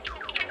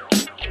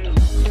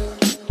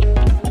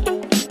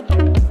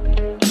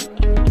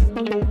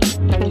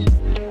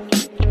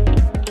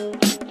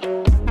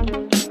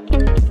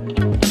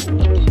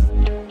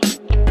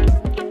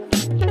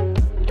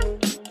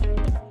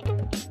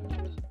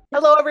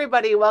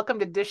everybody. Welcome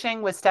to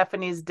Dishing with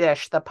Stephanie's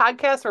Dish, the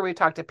podcast where we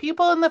talk to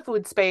people in the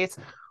food space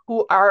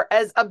who are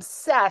as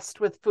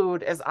obsessed with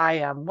food as I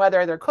am,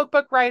 whether they're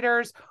cookbook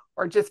writers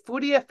or just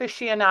foodie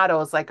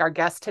aficionados like our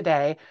guest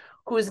today,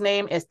 whose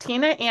name is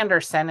Teena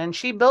Anderson. And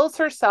she bills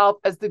herself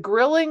as the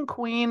grilling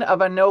queen of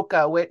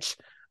Anoka, which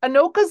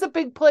Anoka's a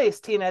big place,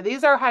 Teena.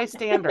 These are high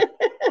standards.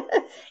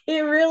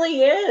 It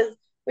really is.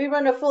 We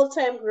run a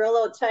full-time grill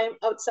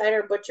outside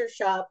our butcher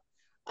shop.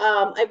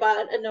 I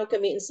bought Anoka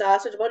meat and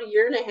sausage about a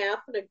year and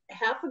a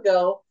half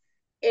ago,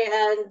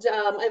 and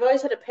I've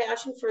always had a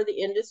passion for the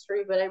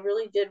industry, but I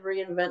really did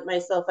reinvent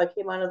myself. I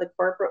came out of the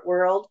corporate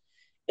world,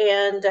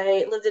 and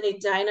I lived in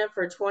Edina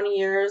for 20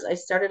 years. I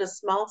started a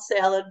small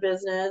salad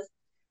business,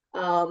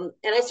 and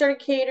I started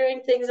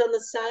catering things on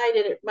the side,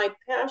 and my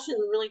passion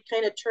really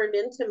kind of turned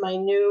into my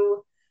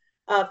new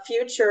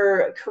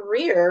future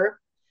career.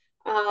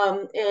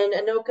 And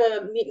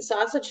Anoka meat and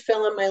sausage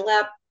fell in my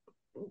lap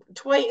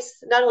twice,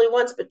 not only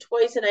once, but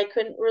twice, and I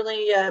couldn't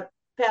really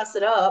pass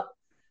it up.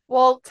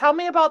 Well, tell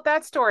me about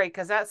that story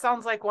because that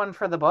sounds like one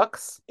for the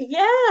books.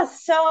 Yeah,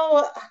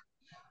 so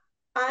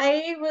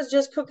I was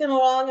just cooking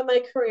along in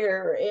my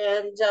career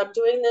and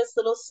doing this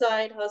little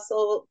side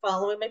hustle,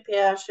 following my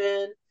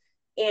passion.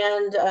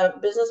 And a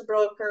business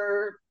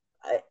broker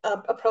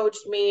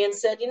approached me and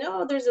said,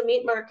 there's a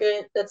meat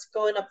market that's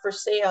going up for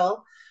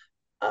sale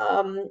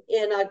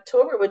in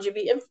October. Would you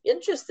be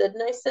interested?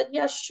 And I said,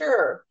 yeah,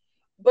 sure.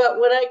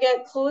 But when I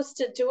got close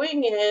to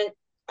doing it,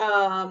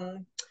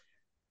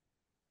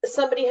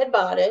 somebody had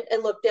bought it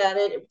and looked at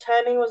it.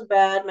 Timing was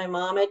bad. My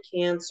mom had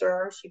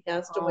cancer. She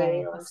passed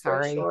away, Oh, long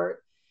story sorry.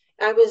 short.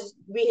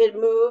 We had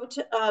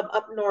moved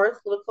up north,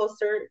 a little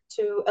closer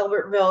to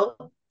Albertville,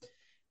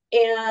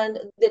 and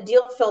the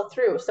deal fell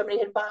through. Somebody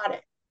had bought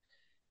it.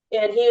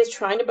 And he was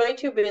trying to buy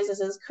two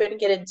businesses,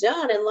 couldn't get it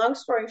done. And long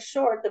story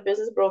short, the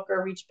business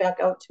broker reached back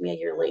out to me a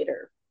year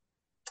later.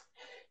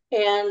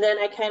 And then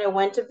I kind of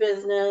went to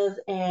business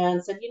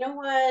and said, you know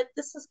what,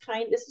 this has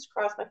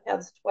crossed my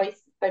path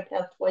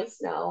twice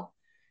now.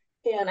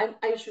 And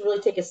I should really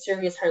take a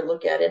serious hard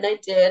look at it. And I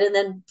did. And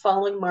then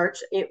following March,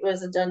 it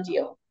was a done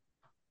deal.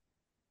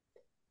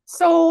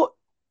 So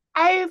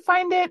I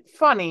find it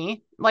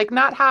funny, like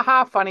not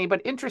haha funny,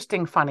 but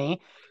interesting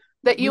funny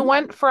that you Mm-hmm.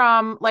 went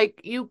from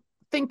like you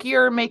think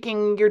you're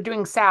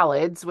doing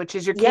salads, which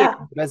is your Yeah.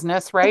 catering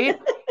business, right?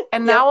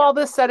 And now Yep. all of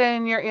a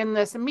sudden you're in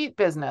this meat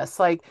business.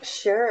 Like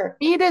Sure.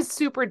 meat is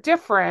super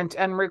different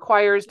and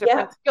requires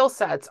different Yeah. skill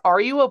sets.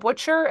 Are you a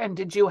butcher and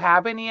did you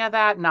have any of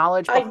that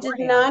knowledge I did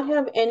beforehand? not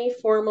have any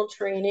formal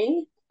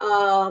training.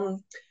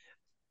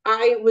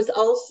 I was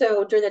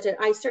also during that time,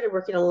 I started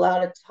working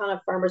a ton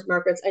of farmers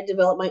markets. I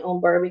developed my own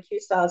barbecue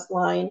sauce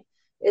line.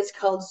 It's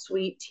called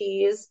Sweet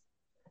Teas.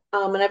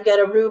 And I've got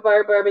a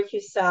rhubarb barbecue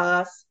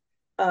sauce,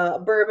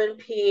 bourbon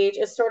peach.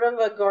 It's sort of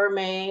a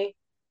gourmet,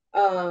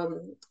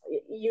 um,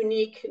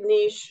 unique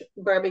niche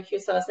barbecue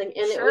sauce thing. And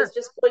it was Sure.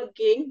 just going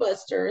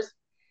gangbusters.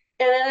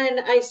 And then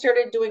I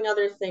started doing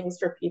other things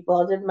for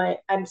people.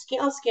 I'm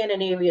all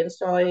Scandinavian,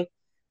 so I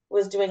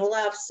was doing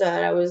lefse.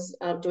 I was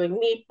doing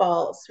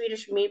meatballs,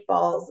 Swedish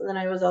meatballs, and then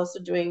I was also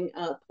doing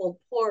pulled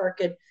pork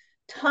and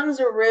tons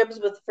of ribs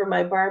for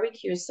my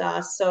barbecue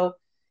sauce. So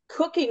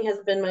cooking has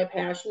been my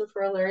passion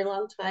for a very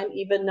long time,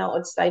 even though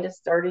outside of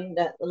starting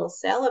that little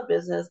salad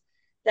business,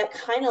 that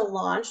kind of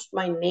launched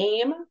my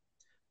name.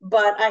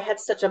 But I had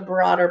such a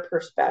broader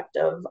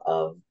perspective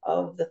of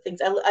the things.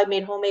 I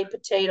made homemade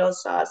potato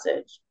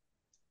sausage.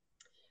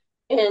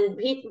 And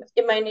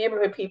in my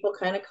neighborhood, people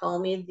kind of call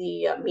me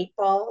the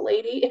meatball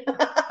lady.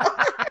 I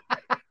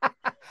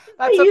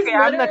That's okay. use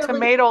I'm the literally,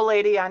 tomato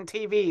lady on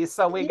TV,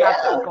 so we got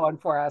that yeah. going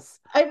for us.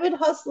 I've been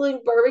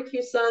hustling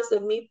barbecue sauce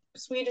and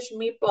Swedish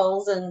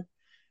meatballs and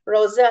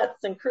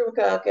rosettes and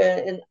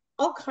krumkaka and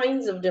all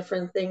kinds of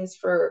different things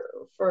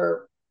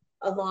for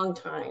a long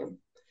time.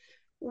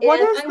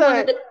 What And is I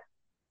wanted the to,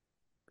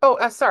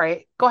 Oh,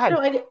 sorry. Go no,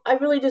 ahead. I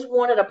really just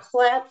wanted a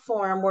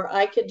platform where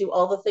I could do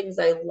all the things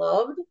I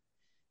loved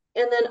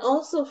and then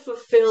also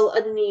fulfill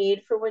a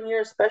need for when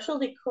you're a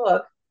specialty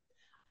cook.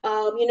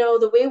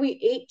 The way we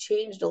ate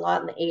changed a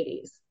lot in the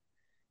 80s.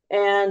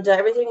 And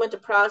everything went to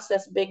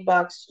processed big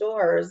box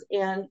stores,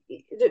 and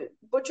the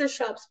butcher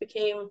shops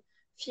became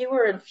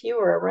fewer and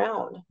fewer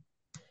around.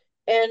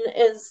 And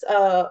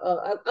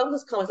I'll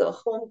just call myself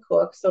a home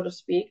cook, so to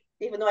speak,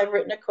 even though I've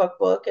written a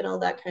cookbook and all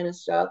that kind of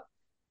stuff.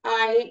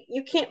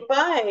 You can't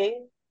buy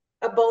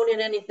a bone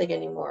in anything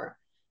anymore.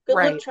 Good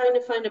luck Right. trying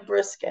to find a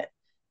brisket.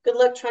 Good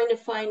luck trying to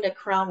find a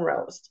crown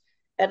roast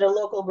at a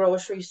local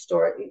grocery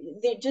store.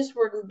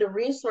 The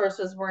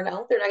resources weren't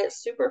out there. And I get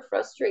super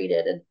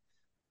frustrated. And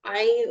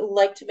I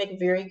like to make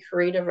very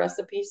creative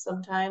recipes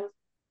sometimes.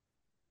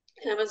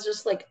 And I was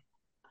just like,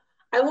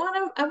 I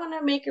want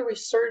to make a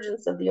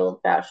resurgence of the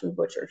old fashioned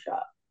butcher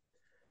shop.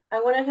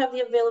 I want to have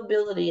the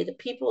availability that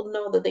people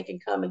know that they can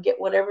come and get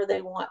whatever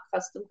they want,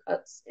 custom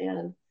cuts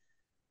and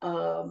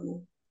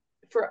um,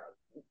 for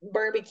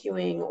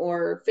barbecuing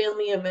or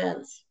family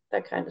events,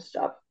 that kind of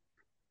stuff.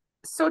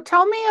 So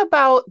tell me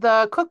about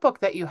the cookbook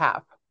that you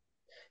have.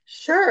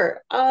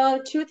 Sure.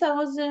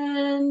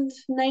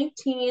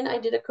 2019, I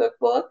did a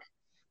cookbook,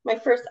 my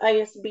first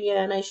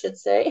ISBN, I should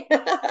say.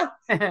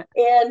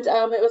 And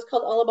it was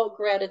called All About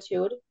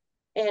Gratitude.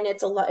 And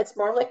it's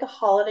more like a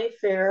holiday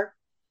fare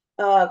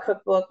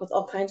cookbook with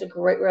all kinds of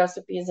great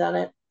recipes on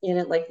it, in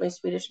it, like my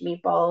Swedish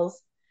meatballs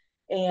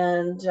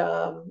and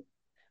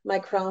my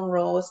crown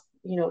roast,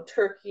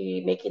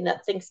 turkey, making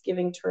that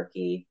Thanksgiving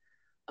turkey,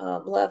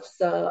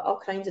 lefse, all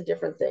kinds of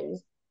different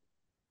things.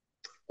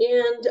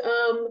 And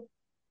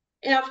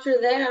after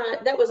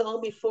that, that was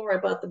all before I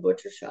bought the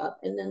butcher shop.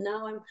 And then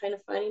now I'm kind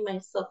of finding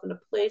myself in a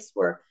place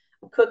where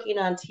I'm cooking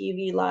on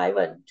TV live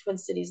on Twin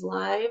Cities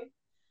Live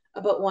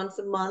about once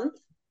a month.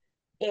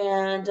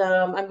 And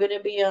I'm going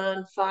to be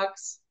on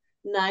Fox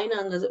 9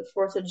 on the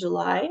 4th of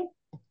July.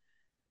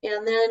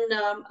 And then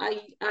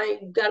I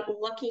got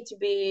lucky to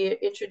be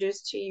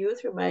introduced to you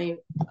through my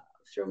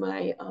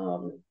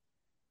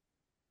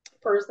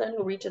person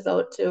who reaches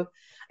out to.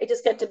 I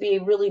just got to be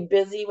really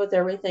busy with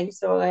everything,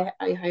 so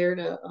I hired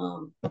a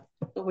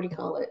what do you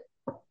call it?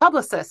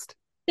 Publicist.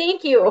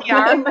 Thank you.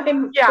 PR.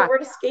 The Yeah.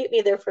 word escaped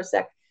me there for a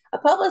sec. A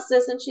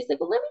publicist, and she's like,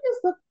 "Well, let me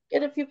just look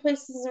at a few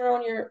places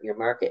around your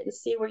market and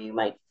see where you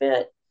might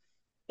fit."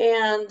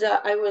 And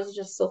I was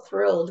just so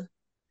thrilled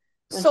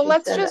when So she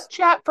let's said it. just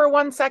chat for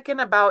 1 second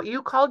about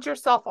you called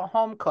yourself a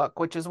home cook,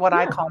 which is what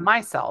I Yeah, call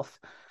myself.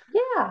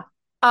 yeah,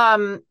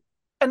 Um,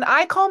 and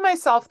I call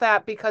myself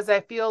that because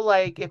I feel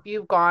like if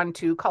you've gone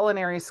to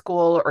culinary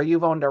school or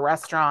you've owned a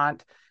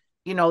restaurant,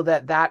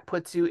 that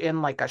puts you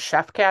in like a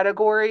chef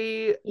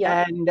category.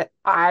 yep, And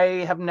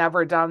I have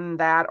never done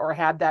that or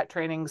had that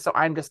training, so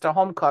I'm just a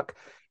home cook.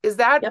 Is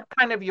that yep.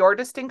 kind of your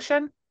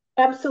distinction?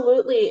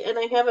 Absolutely. And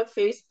I have a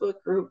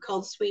Facebook group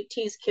called Sweet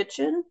Tea's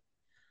Kitchen.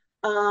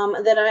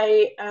 That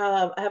I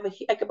have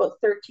like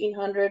about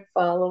 1,300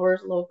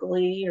 followers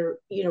locally or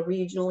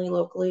regionally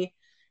locally,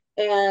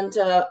 and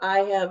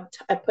I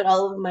put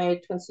all of my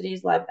Twin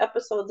Cities Live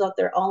episodes out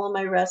there, all of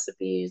my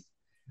recipes.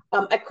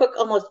 I cook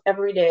almost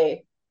every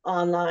day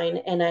online,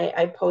 and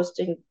I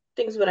posting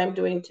things what I'm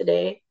doing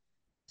today,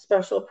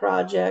 special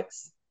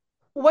projects.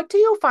 What do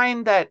you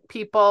find that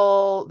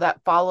people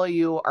that follow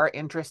you are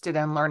interested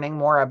in learning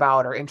more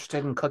about or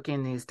interested in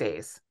cooking these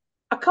days?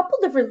 A couple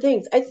different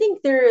things. I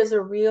think there is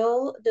a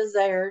real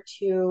desire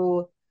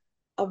to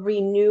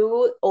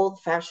renew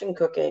old fashioned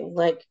cooking.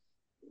 Like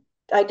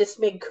I just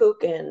made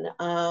kuchen,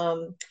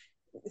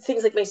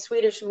 things like my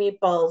Swedish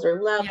meatballs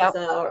or lefse. Yep.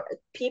 Or,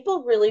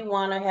 people really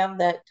want to have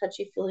that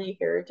touchy feely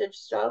heritage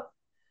stuff.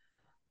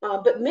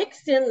 But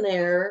mixed in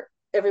there,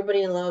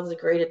 everybody loves a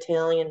great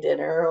Italian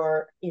dinner,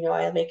 or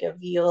I make a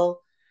veal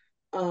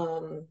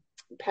um,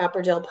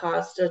 pappardelle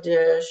pasta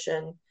dish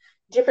and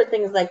different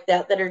things like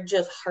that that are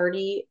just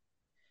hearty,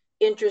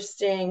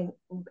 interesting,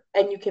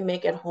 and you can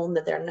make at home.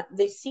 That they're not.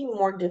 They seem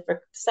more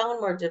difficult, sound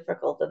more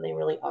difficult than they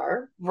really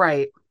are.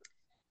 Right.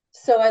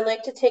 So I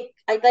like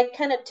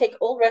kind of take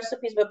old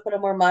recipes but put a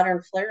more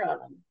modern flair on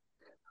them.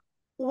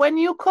 When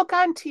you cook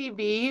on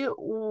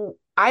TV,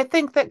 I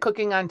think that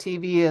cooking on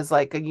TV is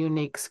like a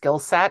unique skill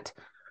set.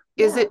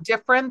 Is Yeah. it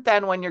different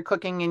than when you're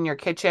cooking in your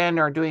kitchen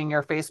or doing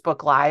your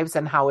Facebook lives,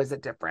 and how is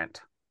it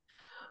different?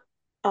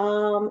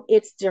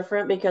 It's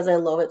different because I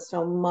love it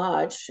so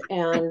much,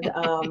 and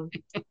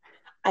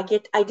I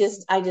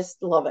just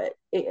love it.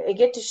 I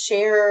get to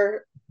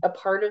share a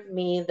part of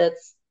me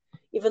that's,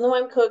 even though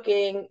I'm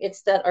cooking,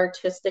 it's that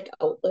artistic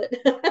outlet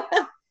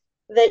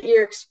that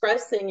you're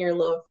expressing your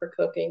love for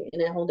cooking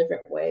in a whole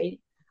different way.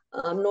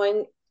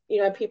 Knowing,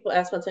 people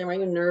ask one time, "Are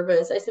you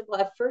nervous?" I said, "Well,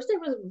 at first I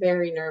was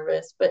very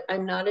nervous, but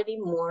I'm not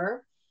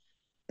anymore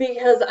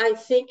because I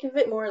think of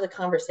it more as a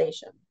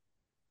conversation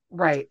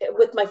Right.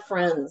 with my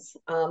friends.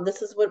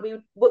 This is what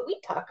we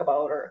talk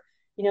about, or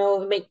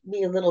it may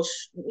be a little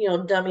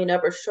dummied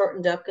up or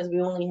shortened up because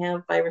we only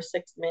have 5 or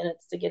 6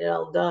 minutes to get it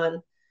all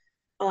done.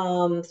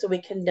 So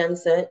we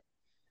condense it.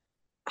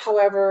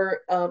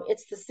 However,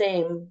 it's the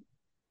same.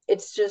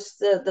 It's just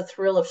the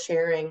thrill of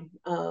sharing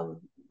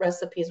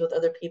recipes with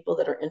other people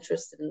that are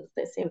interested in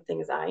the same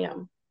things I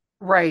am.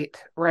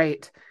 Right,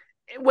 right.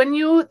 When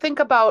you think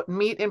about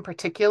meat in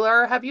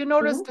particular, have you Mhm.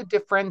 noticed a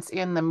difference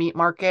in the meat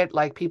market,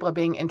 like people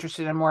being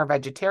interested in more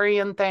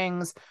vegetarian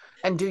things?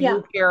 And do Yeah,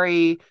 you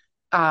carry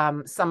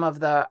some of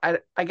the,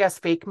 I guess,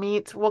 fake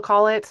meat, we'll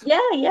call it?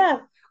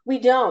 yeah. We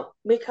don't.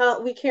 We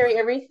carry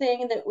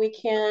everything that we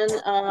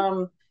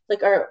can.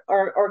 Like our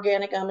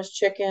organic Amish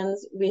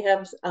chickens. We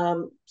have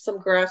some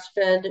grass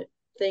fed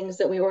things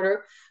that we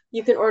order.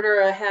 You can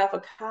order a half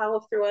a cow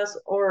through us,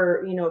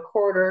 or a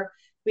quarter.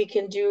 We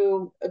can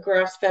do a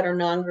grass fed or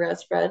non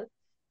grass fed.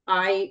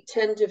 I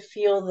tend to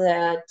feel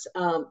that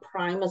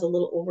prime is a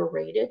little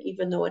overrated,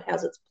 even though it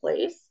has its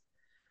place.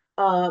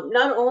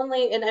 Not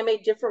only, and I may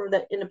differ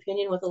that in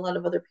opinion with a lot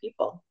of other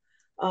people,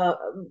 uh,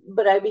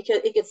 but I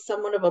because it gets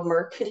somewhat of a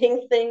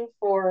marketing thing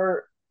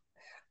for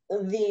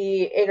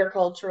the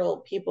agricultural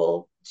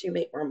people to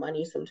make more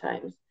money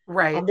sometimes.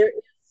 Right.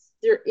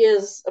 There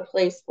is a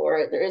place for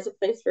it. There is a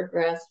place for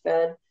grass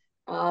fed.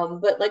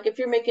 But like if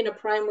you're making a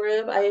prime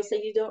rib, I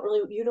say you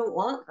don't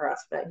want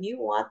grass fed. You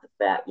want the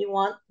fat, you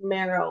want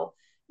marrow,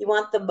 you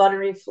want the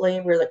buttery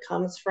flavor that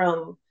comes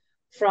from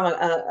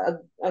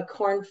a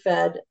corn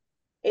fed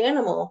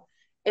animal.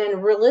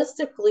 And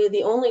realistically,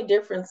 the only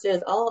difference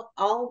is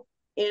all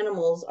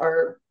animals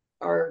are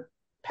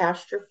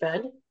pasture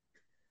fed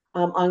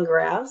on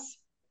grass,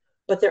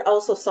 but they're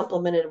also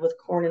supplemented with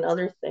corn and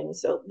other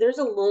things. So there's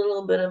a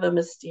little bit of a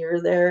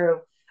mystere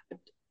there.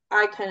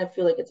 I kind of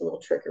feel like it's a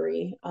little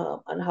trickery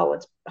on how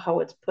it's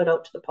put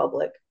out to the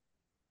public.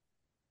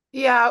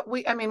 Yeah,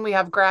 I mean, we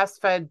have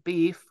grass-fed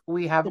beef,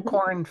 we have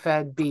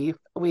corn-fed beef,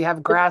 we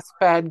have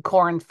grass-fed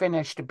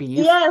corn-finished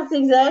beef. Yes,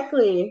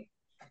 exactly.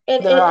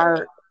 And There and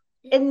are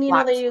and you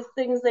know they lots, use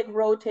things like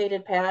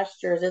rotated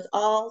pastures. It's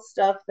all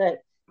stuff that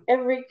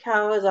every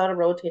cow is on a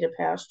rotated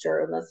pasture,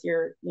 unless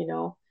you're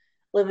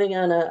living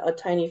on a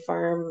tiny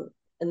farm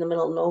in the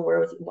middle of nowhere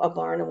with a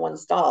barn and one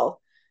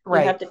stall.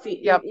 You have right. to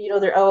feed. Yep.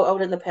 They're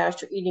out in the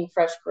pasture eating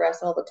fresh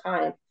grass all the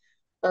time.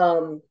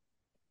 Um,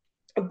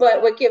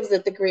 but what gives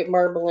it the great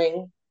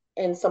marbling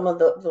and some of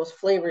those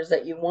flavors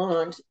that you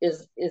want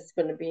is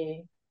going to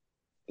be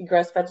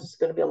grass fed is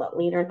going to be a lot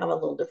leaner and have a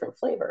little different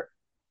flavor.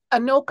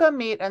 Anoka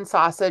meat and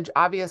sausage,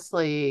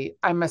 obviously,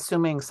 I'm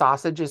assuming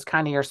sausage is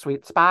kind of your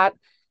sweet spot.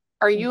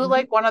 Are you Mm-hmm.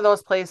 like one of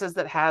those places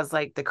that has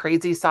like the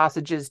crazy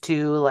sausages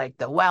too, like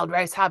the wild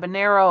rice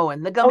habanero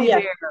and the Oh gummy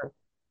yeah, bear?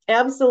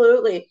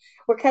 absolutely.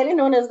 We're kind of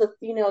known as the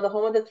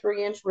home of the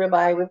 3 inch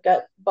ribeye. We've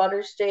got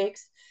butter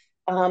steaks.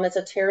 It's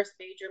a teres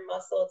major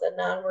muscle. It's a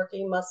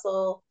non-working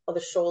muscle of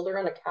the shoulder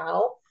on a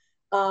cow.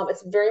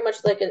 It's very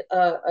much like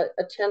a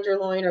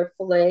tenderloin or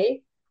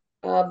fillet,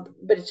 but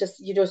it's just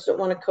you just don't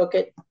want to cook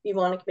it. You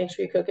want to make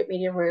sure you cook it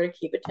medium rare to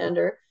keep it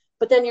tender.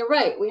 But then you're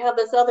right. We have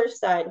this other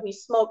side. We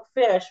smoke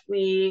fish.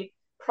 We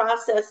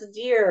process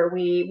deer.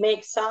 We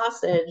make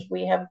sausage.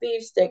 We have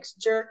beef sticks,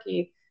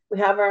 jerky. We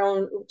have our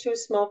own 2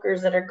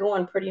 smokers that are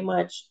going pretty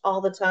much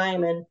all the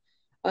time, and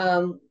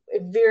a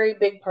very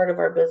big part of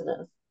our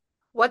business.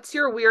 What's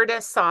your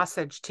weirdest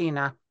sausage,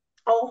 Tina?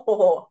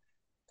 Oh,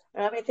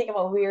 let me think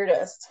about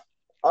weirdest.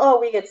 Oh,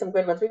 we get some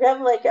good ones. We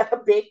have like a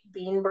baked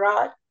bean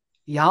broth.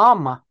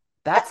 Yum.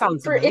 That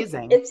sounds For it's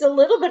amazing. it's a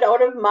little bit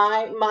out of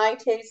my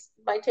taste.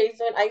 I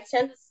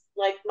tend to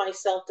like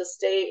myself to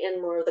stay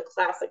in more of the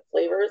classic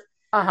flavors.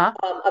 Uh-huh.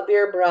 A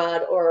beer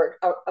broth or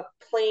a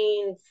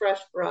plain fresh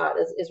broth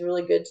is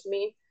really good to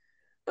me.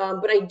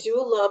 But I do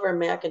love our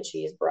mac and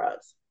cheese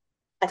broths.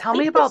 I Tell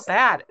me think about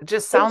that. It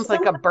just there's sounds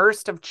like some a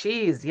burst of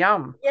cheese.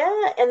 Yum.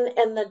 yeah,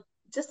 and the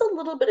just a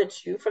little bit of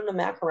chew from the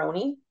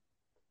macaroni.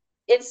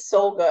 It's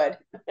so good.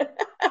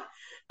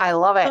 I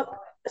love it. Some,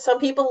 some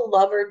people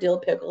love our dill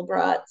pickle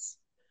brats.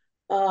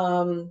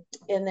 And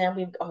then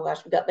we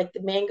got like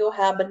the mango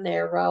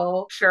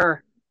habanero.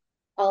 Sure.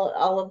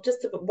 All of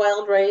just the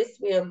wild rice.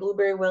 We have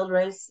blueberry wild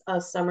rice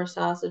summer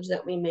sausage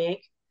that we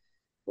make.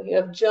 We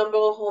have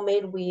jumbo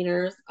homemade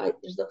wieners.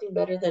 There's nothing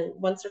better than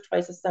once or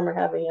twice a summer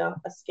having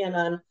a skin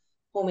on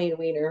homemade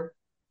wiener.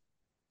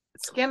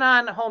 Skin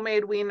on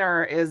homemade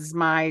wiener is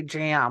my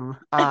jam.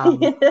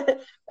 And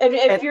And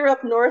if you're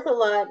up north a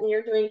lot and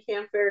you're doing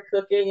campfire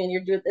cooking and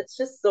you're doing, it's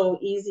just so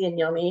easy and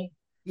yummy.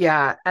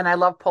 yeah, and I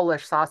love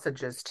Polish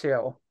sausages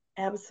too.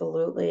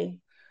 Absolutely.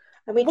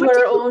 And we do What do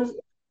our you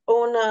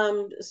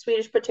own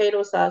Swedish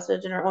potato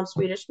sausage and our own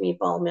Swedish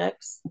meatball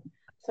mix.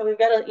 So we've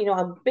got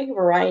a big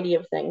variety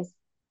of things.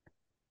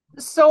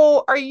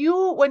 So are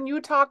you when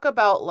you talk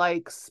about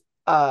like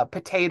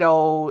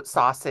potato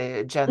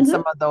sausage and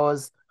some Hmm. of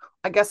those,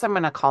 I guess I'm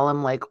gonna call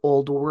them like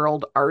old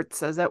world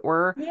arts as it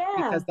were,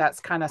 because Yeah. that's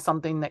kind of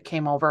something that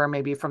came over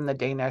maybe from the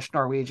Danish,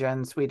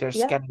 Norwegian, Swedish,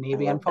 Yep. I Scandinavian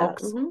love that.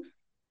 folks.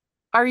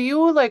 Are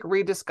you like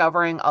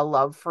rediscovering a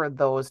love for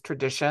those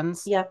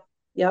traditions? Yep.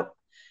 Yep.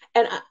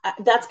 And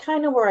that's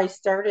kind of where I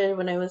started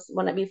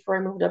before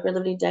I moved up here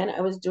living in Edina.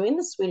 I was doing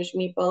the Swedish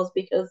meatballs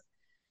because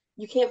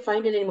you can't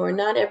find it anymore.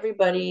 Not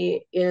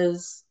everybody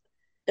is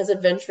as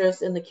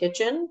adventurous in the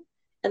kitchen,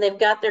 and they've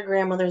got their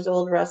grandmother's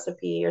old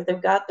recipe or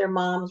they've got their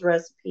mom's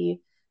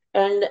recipe,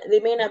 and they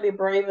may not be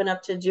brave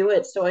enough to do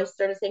it. So I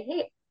started saying,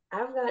 "Hey,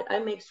 I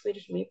make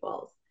Swedish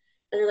meatballs,"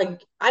 and they're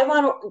like, "I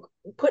want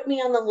to put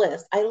me on the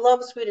list. I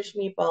love Swedish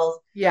meatballs."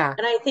 Yeah.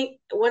 And I think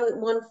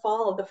one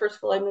fall, the first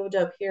fall I moved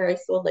up here, I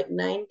sold like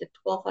 9 to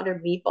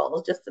 1,200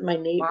 meatballs just in my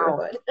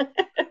Wow. neighborhood.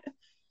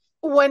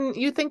 When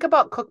you think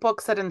about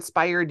cookbooks that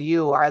inspired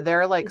you, are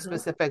there like Mhm.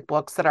 specific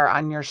books that are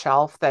on your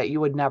shelf that you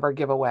would never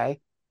give away?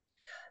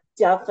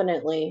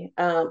 Definitely.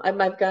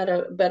 I've got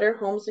a Better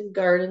Homes and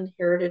Garden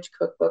Heritage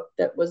Cookbook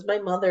that was my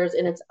mother's,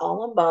 and it's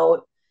all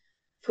about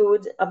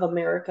foods of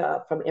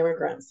America from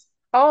immigrants.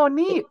 Oh,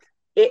 It, neat.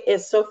 it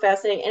is so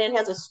fascinating, and it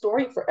has a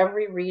story for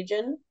every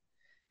region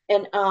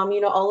and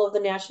all of the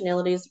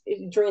nationalities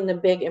during the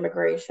big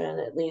immigration,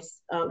 at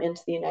least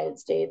into the United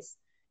States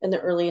in the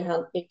early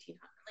 1800s,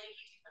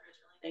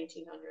 early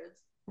 1900s.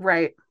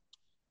 Right.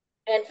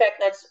 In fact,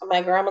 that's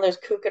my grandmother's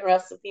cooking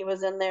recipe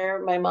was in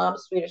there. My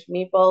mom's Swedish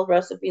meatball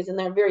recipe is in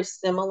there. Very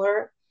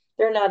similar.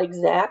 They're not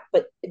exact,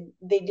 but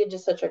they did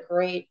just such a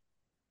great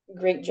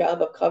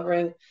job of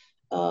covering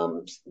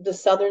the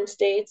southern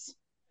states,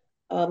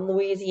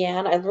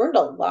 Louisiana. I learned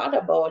a lot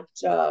about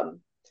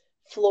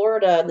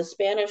Florida and the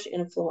Spanish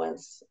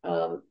influence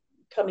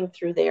coming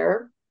through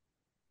there.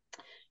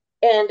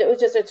 And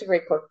it's a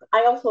great cookbook.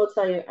 I also will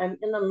tell you, I'm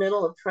in the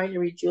middle of trying to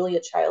read Julia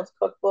Child's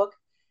cookbook.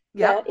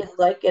 Yep. That is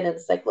like an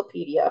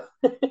encyclopedia.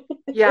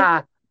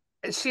 Yeah.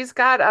 She's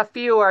got a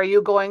few. Are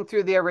you going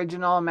through the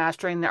original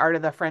Mastering the Art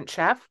of the French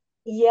Chef?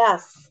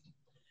 Yes.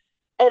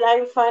 And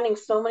I'm finding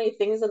so many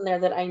things in there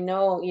that I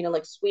know,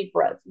 like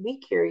sweetbreads. We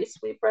carry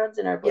sweetbreads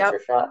in our butcher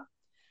Yep. shop.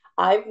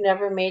 I've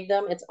never made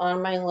them. It's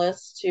on my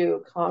list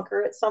to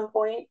conquer at some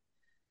point.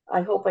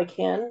 I hope I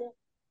can.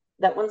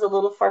 That one's a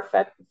little far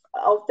fetched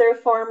out there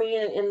for me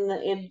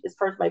in as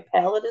far as my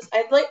palate is.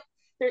 I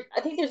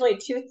think there's only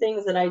two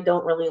things that I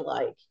don't really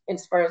like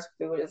as far as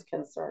food is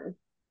concerned.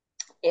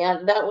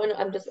 And that one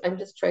I'm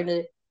just trying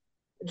to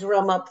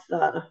drum up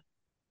the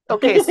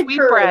Okay, courage.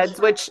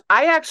 sweetbreads, which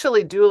I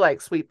actually do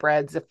like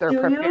sweetbreads if they're Do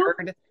you?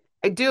 prepared.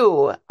 I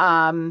do.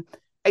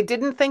 I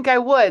didn't think I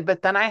would,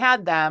 but then I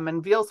had them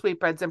and veal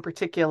sweetbreads in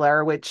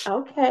particular, which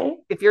Okay.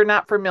 if you're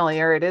not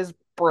familiar, it is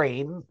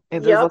brain. It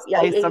is a Yep. Yeah.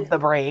 slice of the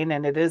brain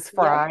and it is Yep.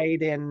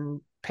 fried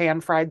in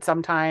pan fried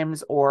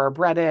sometimes or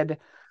breaded.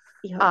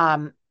 Yep.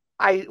 Um,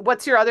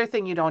 what's your other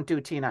thing you don't do,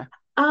 Tina?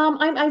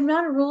 I'm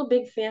not a real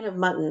big fan of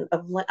mutton.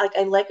 Like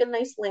I like a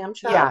nice lamb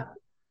Yeah, chop,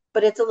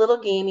 but it's a little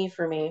gamey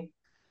for me.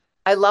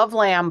 I love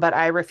lamb, but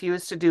I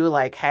refuse to do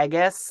like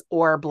haggis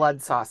or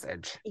blood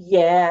sausage.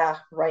 Yeah,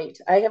 right.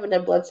 I haven't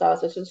had blood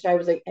sausage since I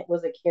was a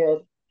kid,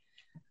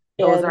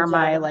 Those are and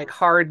my like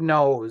hard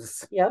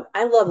nose. yep,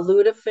 I love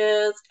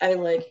lutefisk. I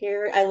like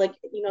hair. I like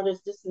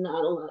there's just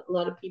not a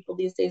lot of people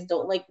these days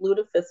don't like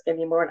lutefisk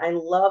anymore, and I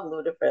love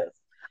lutefisk.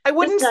 I Just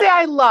wouldn't say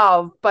not. I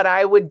love, but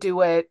I would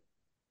do it,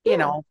 you Yeah,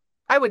 know,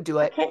 I would do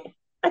I it. can't.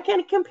 I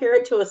kind of compare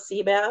it to a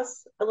sea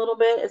bass a little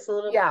bit. It's a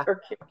little Yeah.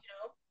 or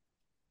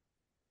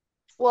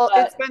Well,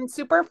 it's but been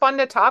super fun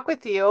to talk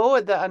with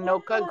you, the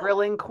Anoka yeah,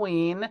 Grilling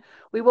Queen.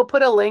 We will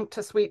put a link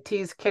to Sweet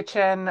Tea's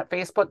Kitchen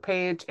Facebook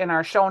page in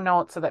our show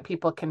notes so that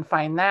people can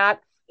find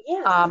that.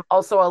 yes,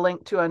 Also, a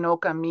link to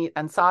Anoka Meat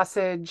and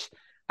Sausage.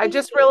 I thank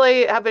just you.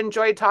 really have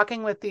enjoyed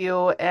talking with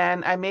you,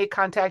 and I may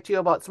contact you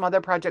about some other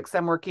projects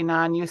I'm working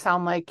on. You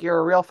sound like you're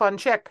a real fun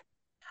chick.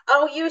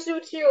 Oh, you do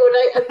too,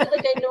 and I feel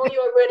like I know you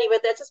already,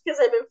 but that's just because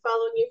I've been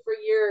following you for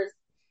years.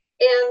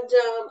 And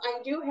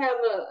I do have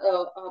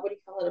what do you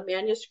call it, a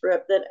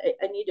manuscript that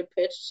I need to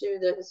pitch to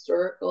the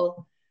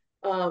historical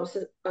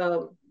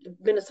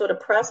Minnesota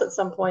press at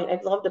some point.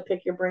 I'd love to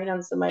pick your brain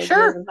on some ideas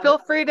Sure. and how. Feel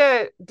free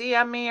to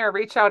DM me or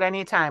reach out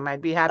anytime.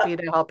 I'd be Uh, happy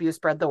to help you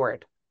spread the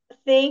word.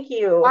 thank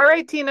All you.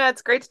 right, Tina,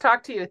 it's great to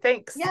talk to you.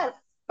 Thanks. Yes.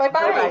 Bye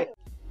Bye bye.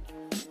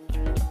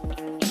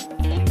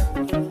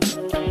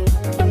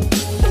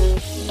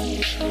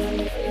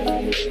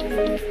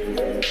 bye.